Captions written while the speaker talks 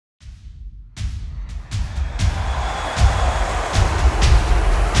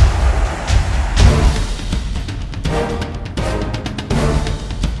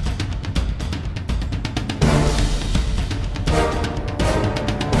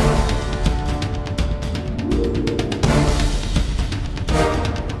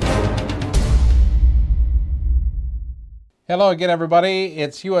Hello again, everybody.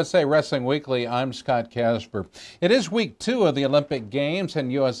 It's USA Wrestling Weekly. I'm Scott Casper. It is week 2 of the Olympic Games,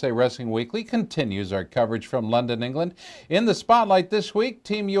 and USA Wrestling Weekly continues our coverage from London, England. In the spotlight this week,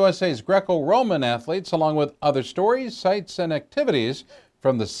 Team USA's Greco-Roman athletes, along with other stories, sights, and activities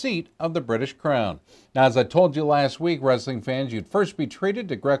from the seat of the British Crown. Now, as I told you last week, wrestling fans, you'd first be treated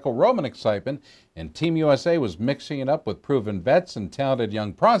to Greco-Roman excitement, and Team USA was mixing it up with proven vets and talented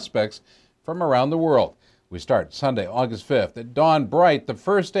young prospects from around the world. We start Sunday, August 5th at dawn bright, the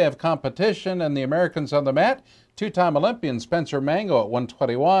first day of competition, and the Americans on the mat. Two-time Olympian Spencer Mango at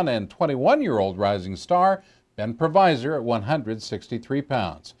 121 and 21-year-old rising star Ben Provisor at 163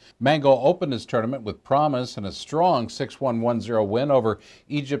 pounds. Mango opened his tournament with promise and a strong 6-1-1-0 win over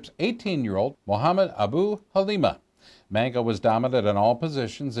Egypt's 18-year-old Mohamed Abu Halima. Mango was dominant in all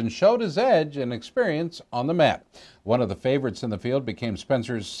positions and showed his edge and experience on the mat. One of the favorites in the field became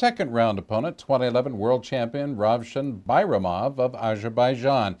Spencer's second-round opponent, 2011 world champion Ravshan Bayramov of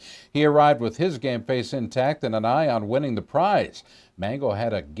Azerbaijan. He arrived with his game face intact and an eye on winning the prize. Mango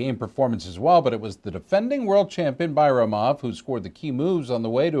had a game performance as well, but it was the defending world champion Bayramov who scored the key moves on the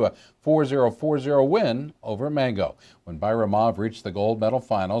way to a 4-0-4-0 win over Mango. When Bayramov reached the gold medal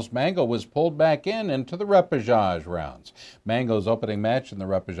finals, Mango was pulled back into the repechage rounds. Mango's opening match in the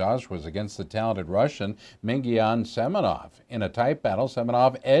repechage was against the talented Russian Mingyan Semenov. In a tight battle,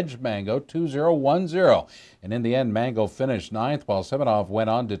 Semenov edged Mango 2-0-1-0, and in the end, Mango finished 9th, while Semenov went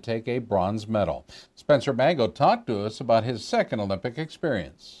on to take a bronze medal. Spencer Mango talked to us about his second Olympic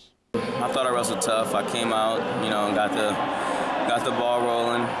experience. I thought I wrestled tough. I came out, and got the ball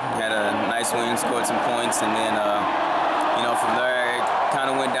rolling. Had a nice win, scored some points, and then, from there it kind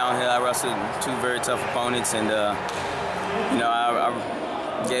of went downhill. I wrestled two very tough opponents, and I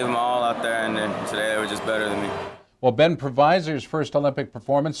gave them all out there, and then today they were just better than me. Well, Ben Provisor's first Olympic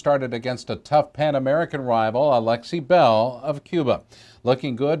performance started against a tough Pan-American rival, Alexi Bell of Cuba.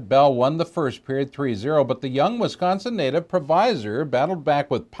 Looking good, Bell won the first period 3-0, but the young Wisconsin native Provisor battled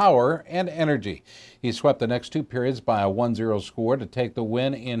back with power and energy. He swept the next two periods by a 1-0 score to take the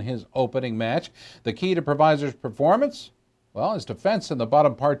win in his opening match. The key to Provisor's performance? Well, his defense in the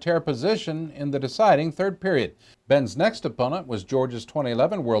bottom parterre position in the deciding third period. Ben's next opponent was Georgia's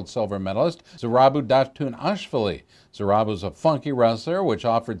 2011 world silver medalist, Zurabu Datunashvili. Zurabu's a funky wrestler, which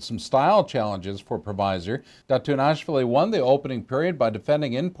offered some style challenges for Provisor. Datunashvili won the opening period by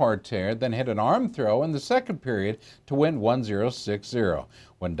defending in parterre, then hit an arm throw in the second period to win 1-0-6-0.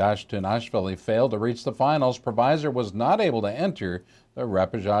 When Datunashvili failed to reach the finals, Provisor was not able to enter the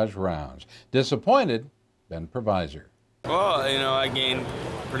repechage rounds. Disappointed, Ben Provisor. Well, I gained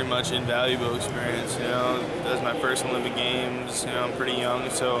pretty much invaluable experience. That was my first Olympic Games. I'm pretty young,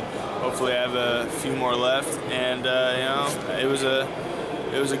 so hopefully I have a few more left. And it was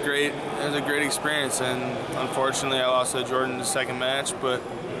a great experience. And unfortunately, I lost to Jordan in the second match, but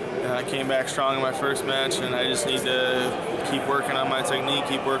I came back strong in my first match, and I just need to keep working on my technique,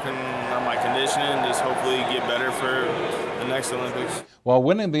 keep working on my conditioning, just hopefully get better for the next Olympics. While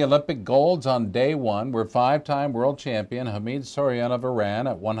winning the Olympic golds on day one were five-time world champion Hamid Soryan of Iran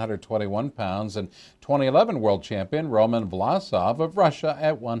at 121 pounds and 2011 world champion Roman Vlasov of Russia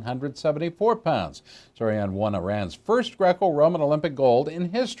at 174 pounds. Soryan won Iran's first Greco-Roman Olympic gold in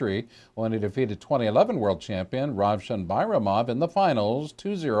history when he defeated 2011 world champion Ravshan Bayramov in the finals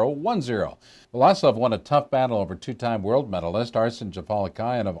 2-0-1-0. Vlasov won a tough battle over two-time world medalist Arsen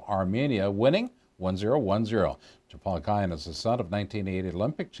Jafalakayan of Armenia, winning 1-0-1-0. Jafalakayan is the son of 1980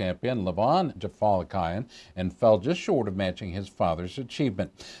 Olympic champion Levon Jafalakayan and fell just short of matching his father's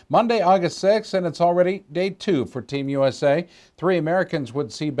achievement. Monday, August 6th, and it's already day 2 for Team USA. 3 Americans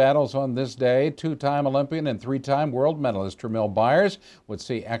would see battles on this day. Two-time Olympian and 3-time world medalist Tramiel Byers would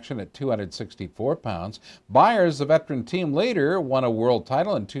see action at 264 pounds. Byers, the veteran team leader, won a world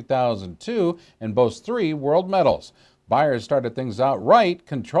title in 2002 and boasts 3 world medals. Byers started things out right,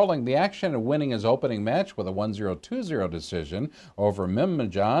 controlling the action and winning his opening match with a 1-0-2-0 decision over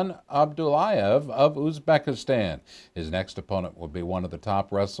Mimjan Abdullayev of Uzbekistan. His next opponent will be one of the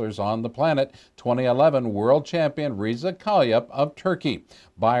top wrestlers on the planet, 2011 world champion Reza Kalyap of Turkey.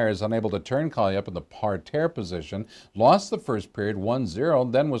 Byers, unable to turn Kalyap in the parterre position, lost the first period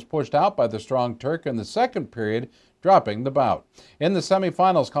 1-0, then was pushed out by the strong Turk in the second period, dropping the bout. In the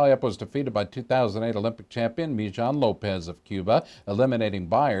semifinals, Kalyap was defeated by 2008 Olympic champion Mijan Lopez of Cuba, eliminating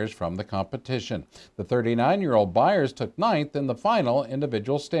Byers from the competition. The 39-year-old Byers took 9th in the final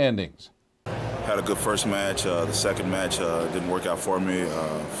individual standings. Had a good first match. The second match didn't work out for me.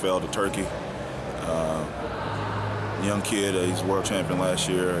 Fell to Turkey. Young kid, he's world champion last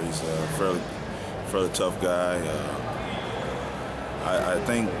year. He's a fairly tough guy. I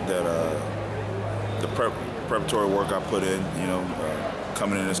think that the preparatory work I put in,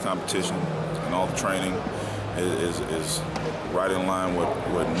 coming in this competition and all the training is right in line with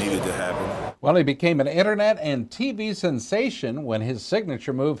what needed to happen. Well, he became an internet and TV sensation when his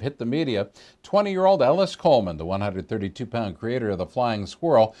signature move hit the media. 20-year-old Ellis Coleman, the 132-pound creator of the Flying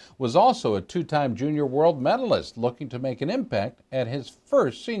Squirrel, was also a two-time junior world medalist looking to make an impact at his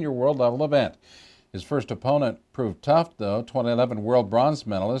first senior world level event. His first opponent proved tough, though, 2011 world bronze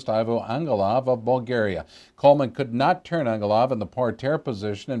medalist Ivo Angelov of Bulgaria. Coleman could not turn Angelov in the parterre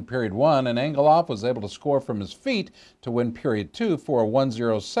position in period 1, and Angelov was able to score from his feet to win period 2 for a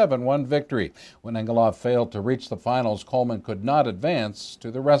 1-0-7-1 victory. When Angelov failed to reach the finals, Coleman could not advance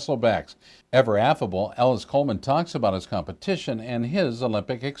to the wrestlebacks. Ever affable, Ellis Coleman talks about his competition and his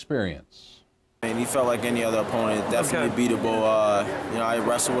Olympic experience. And he felt like any other opponent, definitely beatable. I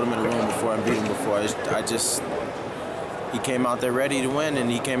wrestled with him in the room before and beat him before. He came out there ready to win, and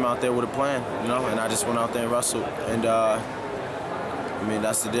he came out there with a plan, and I just went out there and wrestled. And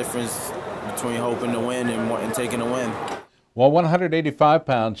that's the difference between hoping to win and taking a win. Well,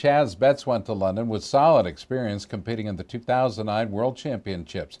 185-pound Chaz Betts went to London with solid experience competing in the 2009 World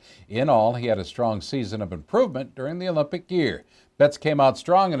Championships. In all, he had a strong season of improvement during the Olympic year. Betts came out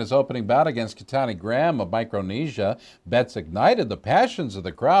strong in his opening bout against Keitany Graham of Micronesia. Betts ignited the passions of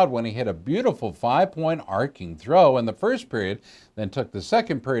the crowd when he hit a beautiful 5-point arcing throw in the first period, then took the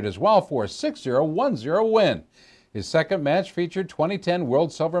second period as well for a 6-0-1-0 win. His second match featured 2010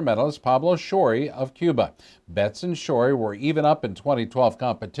 world silver medalist Pablo Shori of Cuba. Betts and Shori were even up in 2012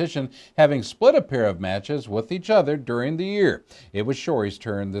 competition, having split a pair of matches with each other during the year. It was Shori's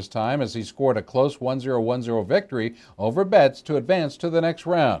turn this time as he scored a close 1-0-1-0 victory over Betts to advance to the next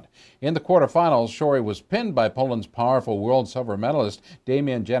round. In the quarterfinals, Shori was pinned by Poland's powerful world silver medalist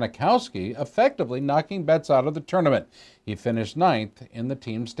Damian Janikowski, effectively knocking Betts out of the tournament. He finished 9th in the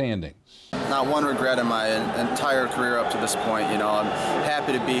team standings. Not one regret in my entire career up to this point. I'm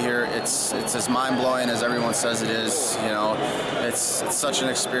happy to be here. It's as mind-blowing as everyone says it is. It's such an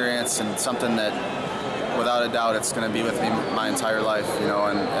experience and something that, without a doubt, it's going to be with me my entire life.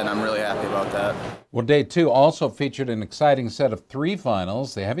 And I'm really happy about that. Well, day 2 also featured an exciting set of 3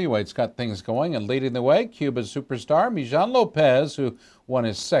 finals. The heavyweights got things going, and leading the way, Cuba's superstar Mijan Lopez, who won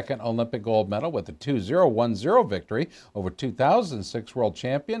his second Olympic gold medal with a 2-0-1-0 victory over 2006 world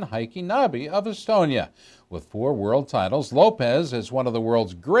champion Heikki Nabi of Estonia. With 4 world titles, Lopez is one of the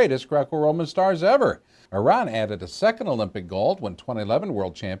world's greatest Greco-Roman stars ever. Iran added a second Olympic gold when 2011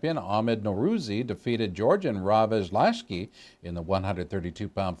 world champion Ahmed Nourouzi defeated Georgian Ravej Lashki in the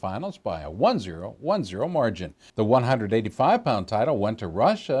 132-pound finals by a 1-0-1-0 margin. The 185-pound title went to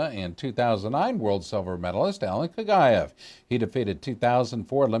Russia and 2009 world silver medalist Alan Kagayev. He defeated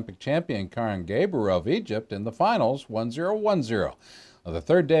 2004 Olympic champion Karan Gabriel of Egypt in the finals 1-0-1-0. The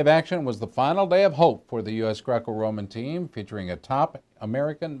third day of action was the final day of hope for the U.S. Greco-Roman team, featuring a top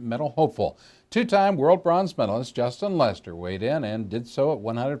American medal hopeful. 2-time world bronze medalist Justin Lester weighed in and did so at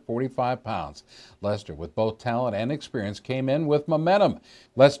 145 pounds. Lester, with both talent and experience, came in with momentum.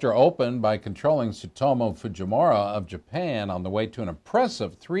 Lester opened by controlling Tsutomu Fujimura of Japan on the way to an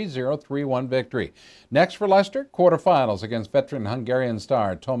impressive 3-0-3-1 victory. Next for Lester, quarterfinals against veteran Hungarian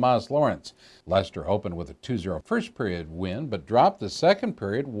star Tomas Lawrence. Lester opened with a 2-0 first period win, but dropped the second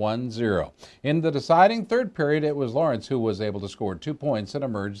period 1-0. In the deciding third period, it was Lawrence who was able to score 2 points and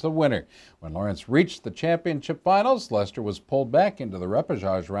emerge the winner. When Lawrence reached the championship finals, Lester was pulled back into the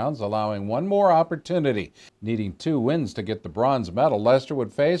repechage rounds, allowing one more opportunity. Needing 2 wins to get the bronze medal, Lester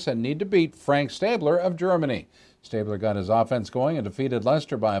would face and need to beat Frank Stabler of Germany. Stabler got his offense going and defeated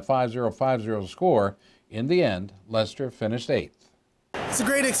Lester by a 5-0-5-0 score. In the end, Lester finished 8th. It's a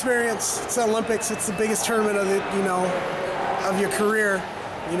great experience. It's the Olympics. It's the biggest tournament of of your career,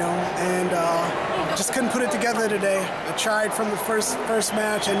 and just couldn't put it together today. I tried from the first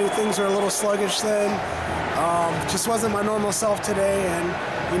match. I knew things were a little sluggish then. Just wasn't my normal self today,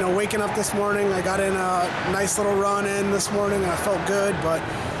 and waking up this morning, I got in a nice little run in this morning, and I felt good, but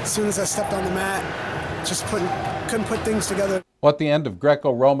as soon as I stepped on the mat, just couldn't put things together. Well, at the end of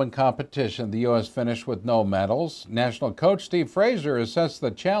Greco-Roman competition, the U.S. finished with no medals. National coach Steve Fraser assessed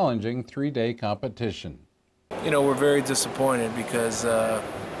the challenging 3-day competition. We're very disappointed because,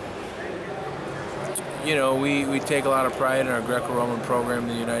 we take a lot of pride in our Greco-Roman program in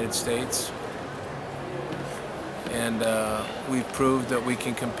the United States. And we've proved that we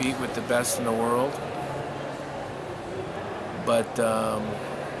can compete with the best in the world. But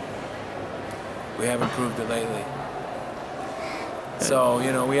we haven't proved it lately. So,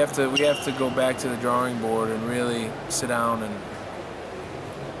 we have to go back to the drawing board and really sit down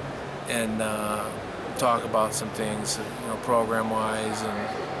and talk about some things, program-wise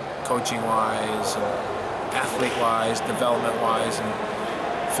and coaching-wise, and athlete-wise, development-wise, and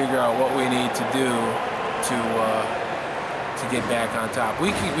figure out what we need to do to get back on top.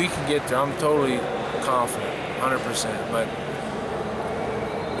 We can get there. I'm totally confident, 100%, but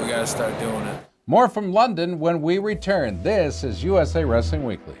we got to start doing it. More from London when we return. This is USA Wrestling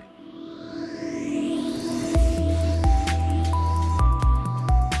Weekly.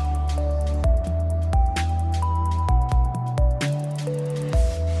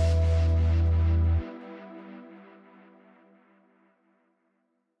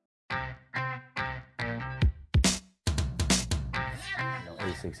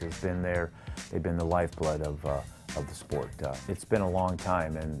 ASICS has been there. They've been the lifeblood of the sport. It's been a long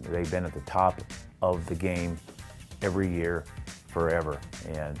time, and they've been at the top of the game every year, forever.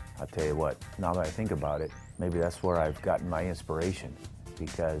 And I'll tell you what, now that I think about it, maybe that's where I've gotten my inspiration,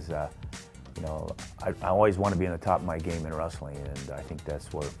 because you know, I always want to be in the top of my game in wrestling, and I think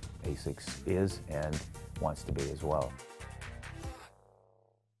that's where ASICS is and wants to be as well.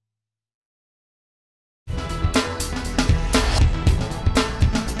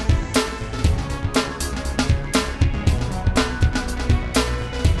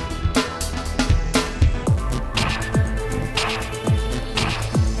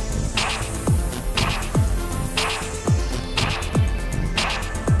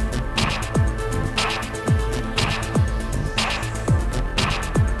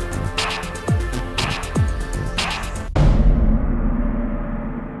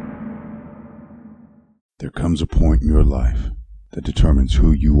 There comes a point in your life that determines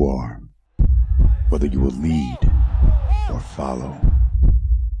who you are, whether you will lead or follow,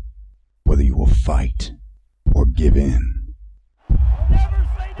 whether you will fight or give in,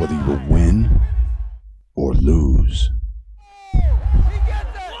 whether you will win or lose,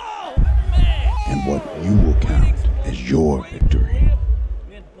 and what you will count as your victory.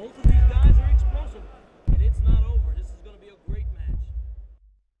 Man, both of these guys are explosive, and it's not over. This is going to be a great match.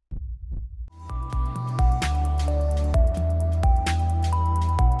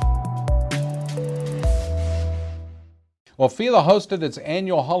 Well, FILA hosted its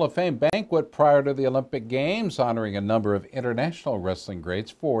annual Hall of Fame banquet prior to the Olympic Games, honoring a number of international wrestling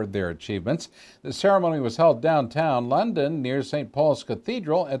greats for their achievements. The ceremony was held downtown London near St. Paul's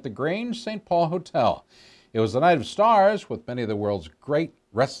Cathedral at the Grange St. Paul Hotel. It was a night of stars, with many of the world's great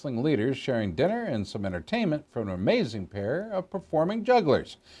wrestling leaders sharing dinner and some entertainment from an amazing pair of performing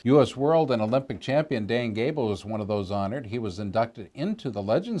jugglers. U.S. World and Olympic champion Dan Gable was one of those honored. He was inducted into the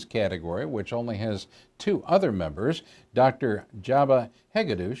Legends category, which only has two other members, Dr. Jaba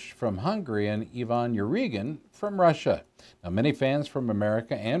Hegedush from Hungary and Ivan Urigan from Russia. Now, many fans from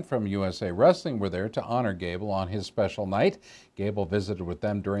America and from USA Wrestling were there to honor Gable on his special night. Gable visited with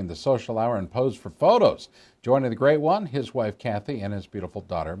them during the social hour and posed for photos. Joining the Great One, his wife Kathy and his beautiful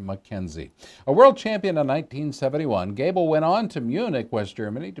daughter Mackenzie. A world champion in 1971, Gable went on to Munich, West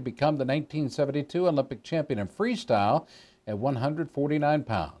Germany, to become the 1972 Olympic champion in freestyle at 149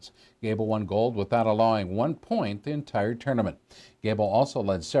 pounds. Gable won gold without allowing 1 point the entire tournament. Gable also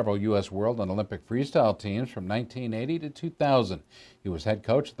led several U.S. World and Olympic freestyle teams from 1980 to 2000. He was head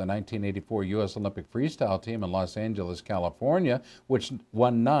coach of the 1984 U.S. Olympic freestyle team in Los Angeles, California, which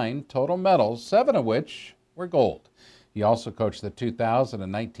won 9 total medals, 7 of which were gold. He also coached the 2000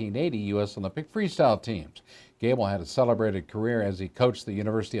 and 1980 U.S. Olympic freestyle teams. Gable had a celebrated career as he coached the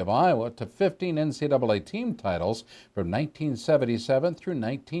University of Iowa to 15 NCAA team titles from 1977 through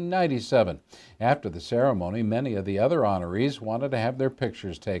 1997. After the ceremony, many of the other honorees wanted to have their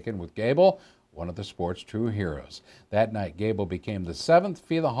pictures taken with Gable, one of the sport's true heroes. That night, Gable became the 7th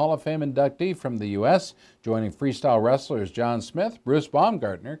FILA Hall of Fame inductee from the U.S., joining freestyle wrestlers John Smith, Bruce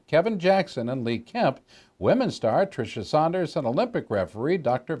Baumgartner, Kevin Jackson, and Lee Kemp, women's star Tricia Saunders, and Olympic referee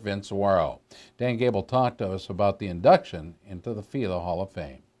Dr. Vince Warrow. Dan Gable talked to us about the induction into the FILA Hall of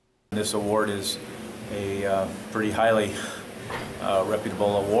Fame. This award is a pretty highly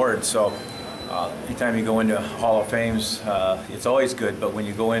reputable award, so anytime you go into Hall of Fames, it's always good, but when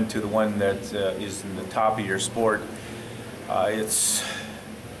you go into the one that is in the top of your sport, it's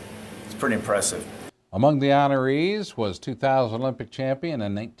pretty impressive. Among the honorees was 2000 Olympic champion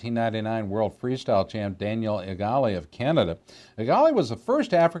and 1999 World Freestyle champ Daniel Igali of Canada. Igali was the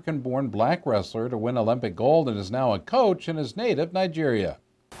first African-born black wrestler to win Olympic gold and is now a coach in his native Nigeria.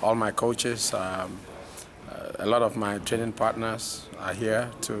 All my coaches, a lot of my training partners are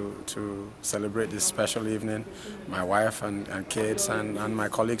here to celebrate this special evening. My wife and kids and my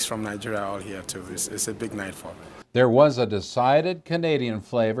colleagues from Nigeria are all here too. It's a big night for me. There was a decided Canadian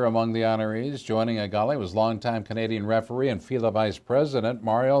flavor among the honorees. Joining Agali was longtime Canadian referee and FILA Vice President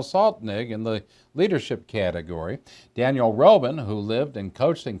Mario Saltnig in the leadership category. Daniel Robin, who lived and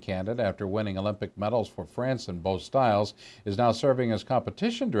coached in Canada after winning Olympic medals for France in both styles, is now serving as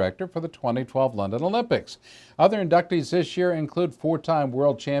competition director for the 2012 London Olympics. Other inductees this year include four-time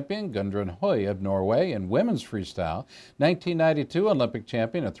world champion Gudrun Høi of Norway in women's freestyle, 1992 Olympic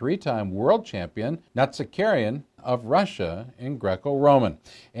champion and three-time world champion Natsakarian of Russia in Greco-Roman,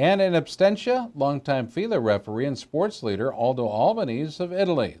 and in absentia, longtime FILA referee and sports leader Aldo Albanese of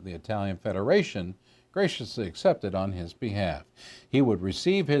Italy. The Italian Federation graciously accepted on his behalf. He would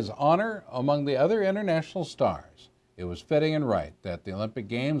receive his honor among the other international stars. It was fitting and right that the Olympic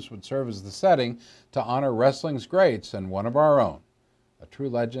Games would serve as the setting to honor wrestling's greats and one of our own, a true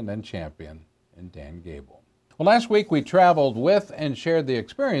legend and champion in Dan Gable. Well, last week we traveled with and shared the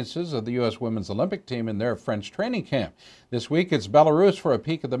experiences of the U.S. Women's Olympic team in their French training camp. This week it's Belarus for a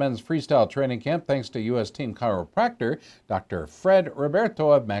peek at the men's freestyle training camp thanks to U.S. team chiropractor Dr. Fred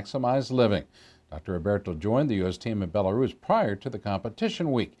Roberto of Maximize Living. Dr. Roberto joined the U.S. team in Belarus prior to the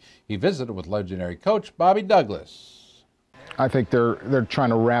competition week. He visited with legendary coach Bobby Douglas. I think they're trying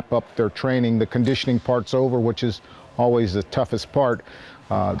to wrap up their training. The conditioning part's over, which is always the toughest part.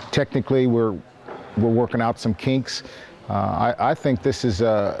 Technically, we're working out some kinks. I think this is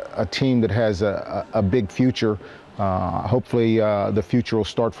a team that has a big future. Hopefully the future will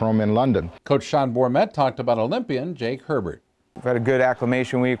start for them in London. Coach Sean Bourmet talked about Olympian Jake Herbert. We've had a good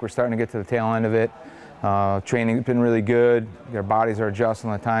acclimation week. We're starting to get to the tail end of it. Training's been really good. Their bodies are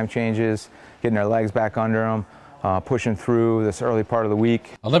adjusting to time changes, getting their legs back under them, pushing through this early part of the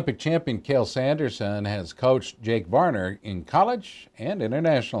week. Olympic champion Cale Sanderson has coached Jake Varner in college and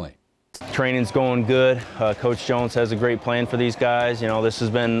internationally. Training's going good. Coach Jones has a great plan for these guys. You know, this has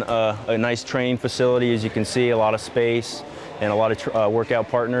been a nice training facility, as you can see, a lot of space and a lot of workout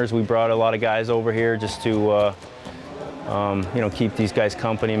partners. We brought a lot of guys over here just to, you know, keep these guys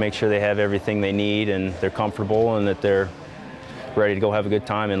company, make sure they have everything they need and they're comfortable and that they're ready to go have a good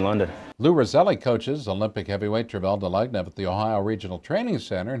time in London. Lou Roselli coaches Olympic heavyweight Trevell Delegnev at the Ohio Regional Training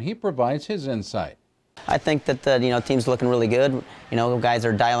Center, and he provides his insight. I think that the team's looking really good. You know, guys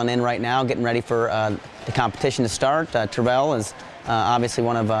are dialing in right now, getting ready for the competition to start. Trevell is obviously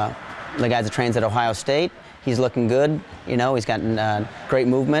one of the guys that trains at Ohio State. He's looking good. You know, he's gotten great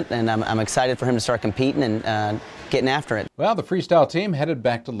movement, and I'm excited for him to start competing and getting after it. Well, the freestyle team headed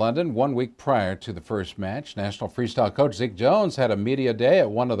back to London 1 week prior to the first match. National freestyle coach Zeke Jones had a media day at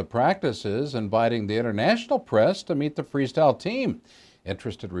one of the practices, inviting the international press to meet the freestyle team.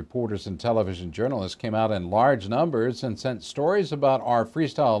 Interested reporters and television journalists came out in large numbers and sent stories about our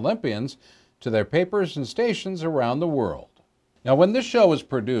freestyle Olympians to their papers and stations around the world. Now, when this show was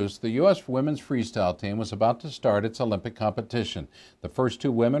produced, the U.S. women's freestyle team was about to start its Olympic competition. The first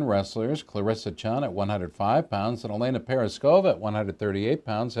two women wrestlers, Clarissa Chun at 105 pounds and Elena Paraskova at 138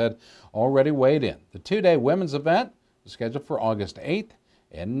 pounds, had already weighed in. The two-day women's event was scheduled for August 8th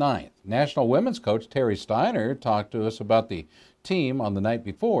and 9th. National women's coach Terry Steiner talked to us about the team on the night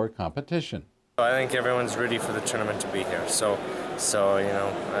before competition. I think everyone's ready for the tournament to be here, so you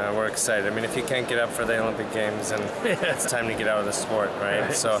know, we're excited. I mean, if you can't get up for the Olympic Games, then it's time to get out of the sport,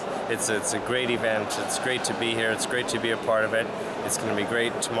 right? So it's a great event. It's great to be here. It's great to be a part of it. It's going to be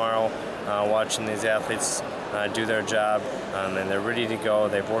great tomorrow watching these athletes do their job, and they're ready to go.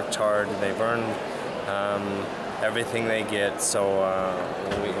 They've worked hard. They've earned everything they get, so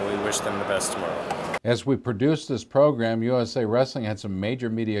we wish them the best tomorrow. As we produced this program, USA Wrestling had some major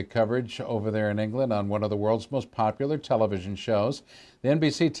media coverage over there in England on one of the world's most popular television shows. The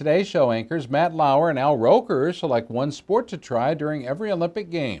NBC Today Show anchors Matt Lauer and Al Roker select one sport to try during every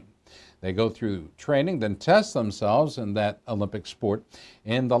Olympic game. They go through training, then test themselves in that Olympic sport.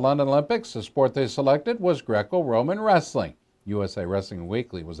 In the London Olympics, the sport they selected was Greco-Roman wrestling. USA Wrestling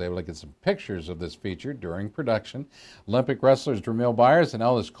Weekly was able to get some pictures of this feature during production. Olympic wrestlers Dramil Byers and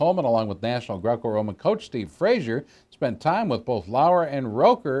Ellis Coleman, along with National Greco-Roman coach Steve Frazier, spent time with both Lauer and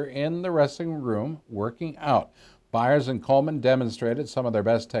Roker in the wrestling room working out. Byers and Coleman demonstrated some of their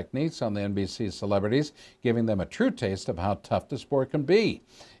best techniques on the NBC celebrities, giving them a true taste of how tough the sport can be.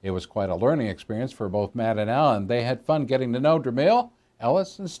 It was quite a learning experience for both Matt and Al, and they had fun getting to know Dramil,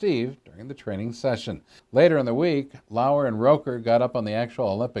 Ellis, and Steve during the training session. Later in the week, Lauer and Roker got up on the actual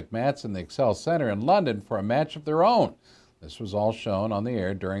Olympic mats in the Excel Center in London for a match of their own. This was all shown on the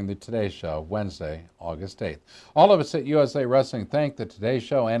air during the Today Show, Wednesday, August 8th. All of us at USA Wrestling thank the Today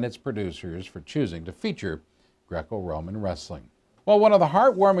Show and its producers for choosing to feature Greco-Roman wrestling. Well, one of the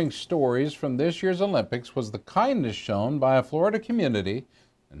heartwarming stories from this year's Olympics was the kindness shown by a Florida community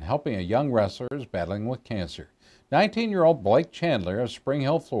in helping a young wrestler who's battling with cancer. 19-year-old Blake Chandler of Spring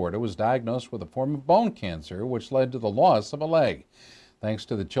Hill, Florida, was diagnosed with a form of bone cancer, which led to the loss of a leg. Thanks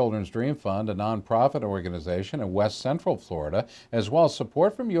to the Children's Dream Fund, a nonprofit organization in West Central Florida, as well as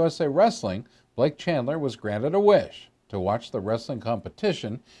support from USA Wrestling, Blake Chandler was granted a wish to watch the wrestling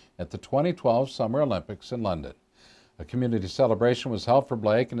competition at the 2012 Summer Olympics in London. A community celebration was held for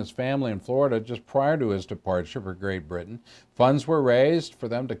Blake and his family in Florida just prior to his departure for Great Britain. Funds were raised for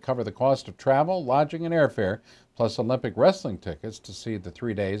them to cover the cost of travel, lodging, and airfare, plus Olympic wrestling tickets to see the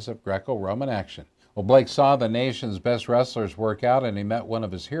 3 days of Greco-Roman action. Well, Blake saw the nation's best wrestlers work out, and he met one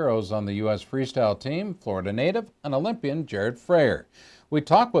of his heroes on the U.S. freestyle team, Florida native and Olympian Jared Frayer. We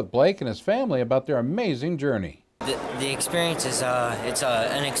talked with Blake and his family about their amazing journey. The experience is it's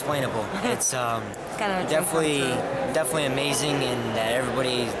unexplainable. It's definitely amazing, and that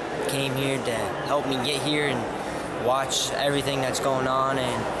everybody came here to help me get here and watch everything that's going on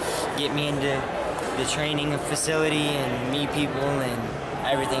and get me into the training facility and meet people and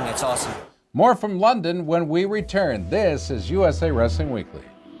everything. That's awesome. More from London when we return. This is USA Wrestling Weekly.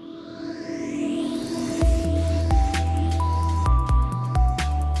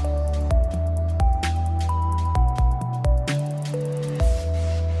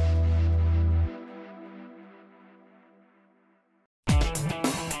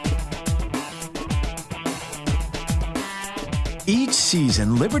 Each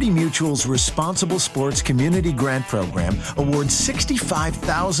season, Liberty Mutual's Responsible Sports Community Grant Program awards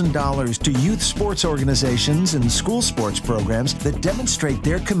 $65,000 to youth sports organizations and school sports programs that demonstrate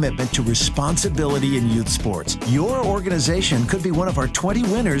their commitment to responsibility in youth sports. Your organization could be one of our 20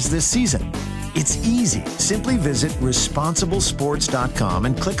 winners this season. It's easy. Simply visit responsiblesports.com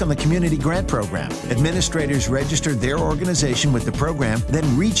and click on the Community Grant Program. Administrators register their organization with the program,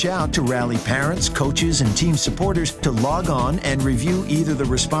 then reach out to rally parents, coaches, and team supporters to log on and review either the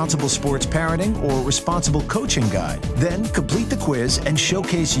Responsible Sports Parenting or Responsible Coaching Guide. Then complete the quiz and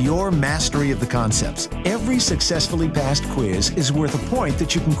showcase your mastery of the concepts. Every successfully passed quiz is worth a point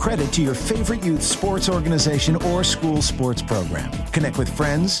that you can credit to your favorite youth sports organization or school sports program. Connect with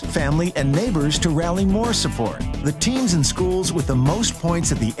friends, family, and neighbors to rally more support. The teams and schools with the most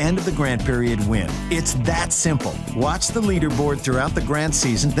points at the end of the grant period win. It's that simple. Watch the leaderboard throughout the grant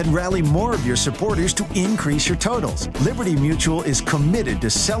season, then rally more of your supporters to increase your totals. Liberty Mutual is committed to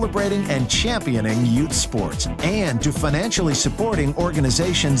celebrating and championing youth sports and to financially supporting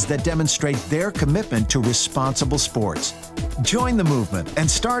organizations that demonstrate their commitment to responsible sports. Join the movement and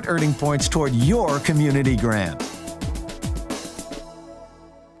start earning points toward your community grant.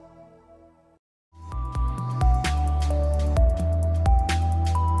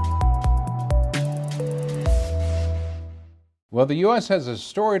 Well, the U.S. has a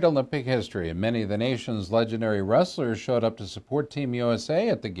storied Olympic history, and many of the nation's legendary wrestlers showed up to support Team USA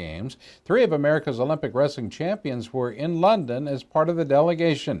at the Games. 3 of America's Olympic wrestling champions were in London as part of the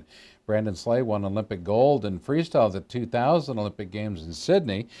delegation. Brandon Slay won Olympic gold in freestyle at the 2000 Olympic Games in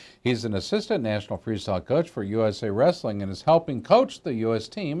Sydney. He's an assistant national freestyle coach for USA Wrestling and is helping coach the U.S.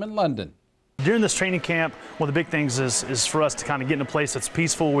 team in London. During this training camp, one of the big things is for us to kind of get in a place that's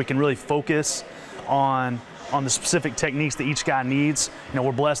peaceful, where we can really focus on the specific techniques that each guy needs. You know,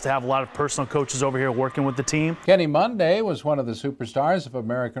 we're blessed to have a lot of personal coaches over here working with the team. Kenny Monday was one of the superstars of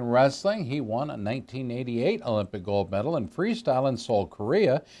American wrestling. He won a 1988 Olympic gold medal in freestyle in Seoul,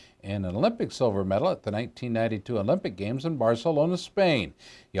 Korea, and an Olympic silver medal at the 1992 Olympic Games in Barcelona, Spain.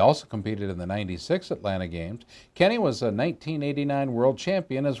 He also competed in the 96 Atlanta Games. Kenny was a 1989 world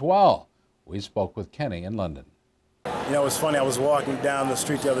champion as well. We spoke with Kenny in London. You know, it's funny, I was walking down the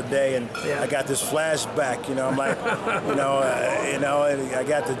street the other day and I got this flashback, you know, I'm like, I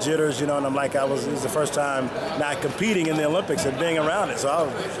got the jitters, you know, and I'm like, it was the first time not competing in the Olympics and being around it, so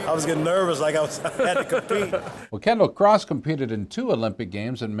I was getting nervous like I had to compete. Well, Kendall Cross competed in 2 Olympic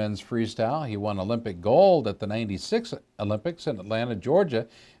Games in men's freestyle. He won Olympic gold at the 96 Olympics in Atlanta, Georgia,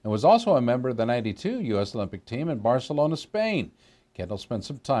 and was also a member of the 92 U.S. Olympic team in Barcelona, Spain. Kendall spent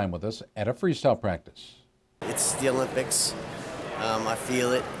some time with us at a freestyle practice. It's the Olympics. I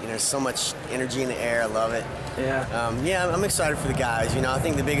feel it. You know, there's so much energy in the air. I love it. Yeah. I'm excited for the guys. You know, I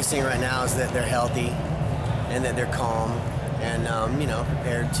think the biggest thing right now is that they're healthy and that they're calm and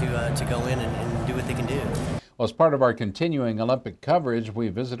prepared to go in and do what they can do. Well, as part of our continuing Olympic coverage, we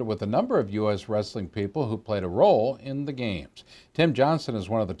visited with a number of U.S. wrestling people who played a role in the Games. Tim Johnson is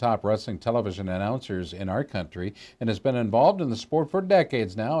one of the top wrestling television announcers in our country and has been involved in the sport for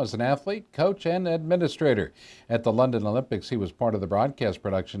decades now as an athlete, coach, and administrator. At the London Olympics, he was part of the broadcast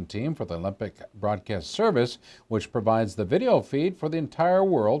production team for the Olympic Broadcast Service, which provides the video feed for the entire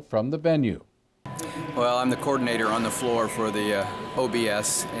world from the venue. Well, I'm the coordinator on the floor for the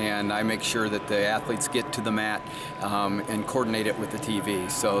OBS, and I make sure that the athletes get to the mat and coordinate it with the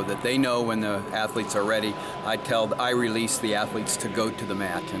TV so that they know when the athletes are ready. I release the athletes to go to the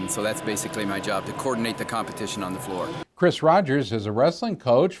mat, and so that's basically my job, to coordinate the competition on the floor. Chris Rogers is a wrestling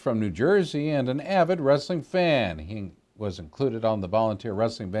coach from New Jersey and an avid wrestling fan. He was included on the volunteer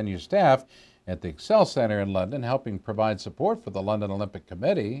wrestling venue staff at the Excel Center in London, helping provide support for the London Olympic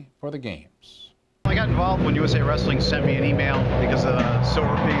Committee for the Games. I got involved when USA Wrestling sent me an email because of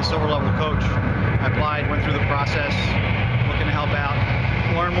being a silver level coach. I applied, went through the process, looking to help out,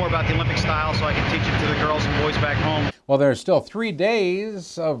 learn more about the Olympic style so I can teach it to the girls and boys back home. Well, there are still 3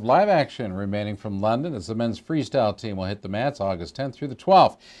 days of live action remaining from London as the men's freestyle team will hit the mats August 10th through the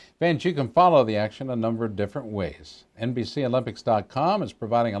 12th. Fans, you can follow the action a number of different ways. NBCOlympics.com is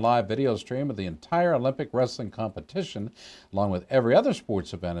providing a live video stream of the entire Olympic wrestling competition, along with every other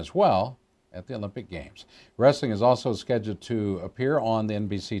sports event as well at the Olympic Games. Wrestling is also scheduled to appear on the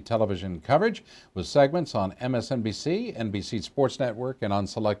NBC television coverage, with segments on MSNBC, NBC Sports Network, and on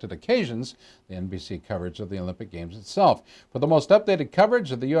selected occasions, the NBC coverage of the Olympic Games itself. For the most updated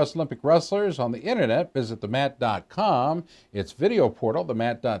coverage of the U.S. Olympic wrestlers on the internet, visit themat.com, its video portal,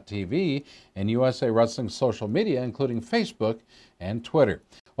 themat.tv, and USA Wrestling's social media, including Facebook and Twitter.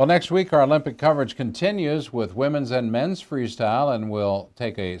 Well, next week our Olympic coverage continues with women's and men's freestyle, and we'll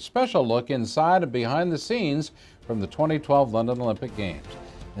take a special look inside and behind the scenes from the 2012 London Olympic Games.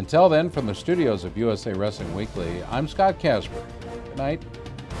 Until then, from the studios of USA Wrestling Weekly, I'm Scott Casper. Good night.